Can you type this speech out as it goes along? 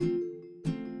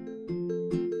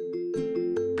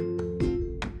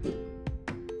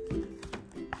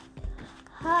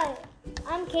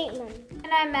Kaitlyn.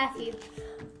 And I'm Matthew.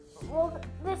 Well,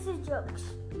 this is Jokes.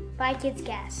 By Kids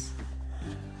Gas.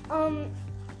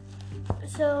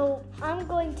 So I'm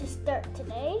going to start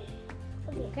today.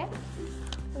 Okay.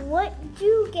 What do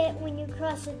you get when you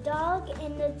cross a dog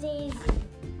and a daisy?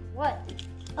 What?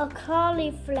 A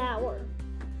cauliflower.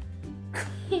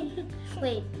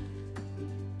 Wait.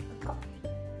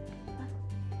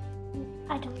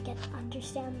 I don't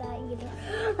understand that either.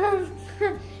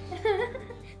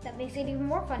 That makes it even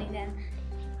more funny then.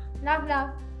 Knock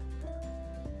knock.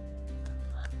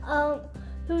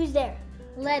 Who's there?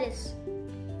 Lettuce.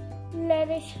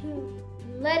 Lettuce who?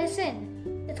 Let us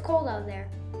in. It's cold out there.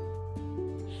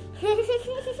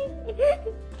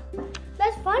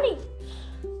 That's funny.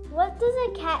 What does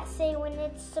a cat say when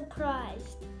it's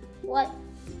surprised? What?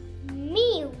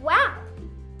 Me, wow.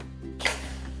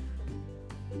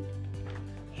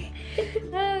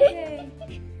 Okay.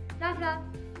 Knock knock.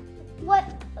 What?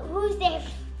 Who's there?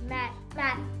 Matt.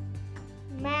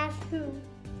 Math who?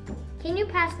 Can you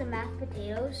pass the mashed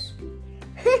potatoes?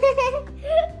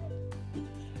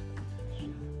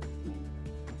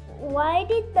 Why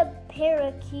did the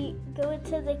parakeet go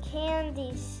to the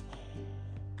candy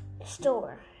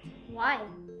store? Why?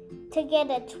 To get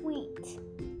a tweet.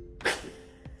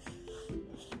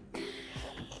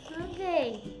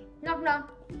 Okay. Knock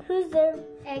knock. Who's there?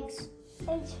 Eggs.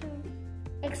 Eggs who?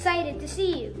 Excited to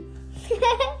see you.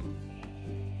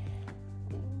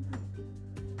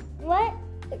 What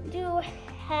do you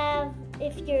have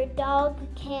if your dog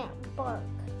can't bark?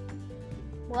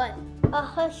 What? A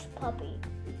hush puppy.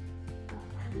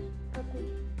 Puppy.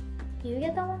 Do you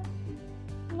get that one?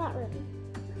 Not really.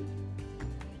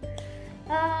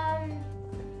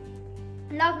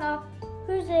 Knock knock.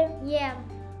 Who's there? Yam.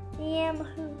 Yam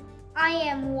who? I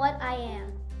am what I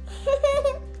am.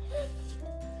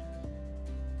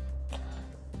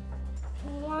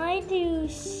 Why do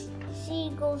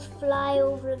seagulls fly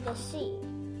over the sea?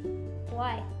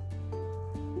 Why?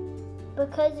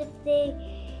 Because if they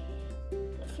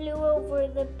flew over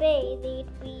the bay, they'd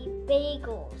be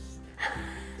bagels.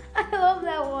 I love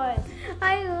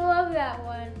that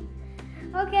one.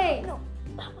 Okay. No,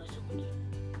 that was okay.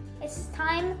 It's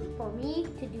time for me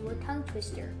to do a tongue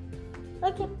twister.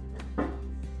 Okay.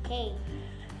 Okay.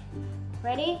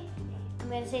 Ready? I'm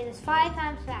going to say this 5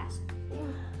 times fast.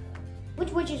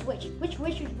 Which is which? Which is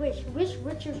which? Which is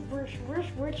which?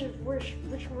 Which is which?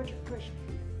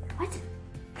 What?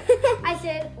 I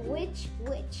said which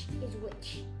is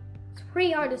which. It's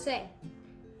pretty hard to say.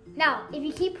 Now, if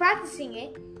you keep practicing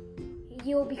it,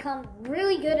 you'll become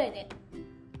really good at it.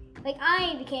 Like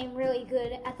I became really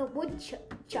good at the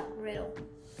woodchuck riddle.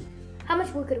 How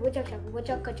much wood could a woodchuck chuck?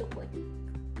 Woodchuck could chuck wood.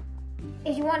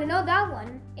 If you want to know that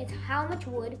one, it's how much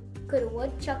wood could a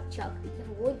woodchuck chuck if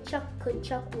a woodchuck could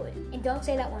chuck wood. And don't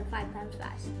say that one 5 times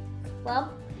fast.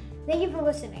 Well, thank you for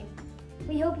listening.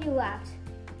 We hope you laughed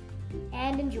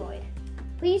and enjoyed.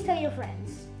 Please tell your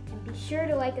friends and be sure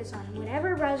to like us on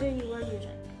whatever browser you are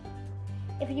using.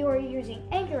 If you are using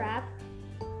Anchor app,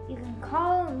 you can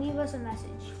call and leave us a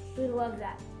message. We love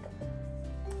that.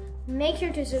 Make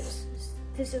sure to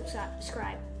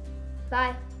subscribe.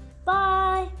 Bye.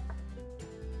 Bye.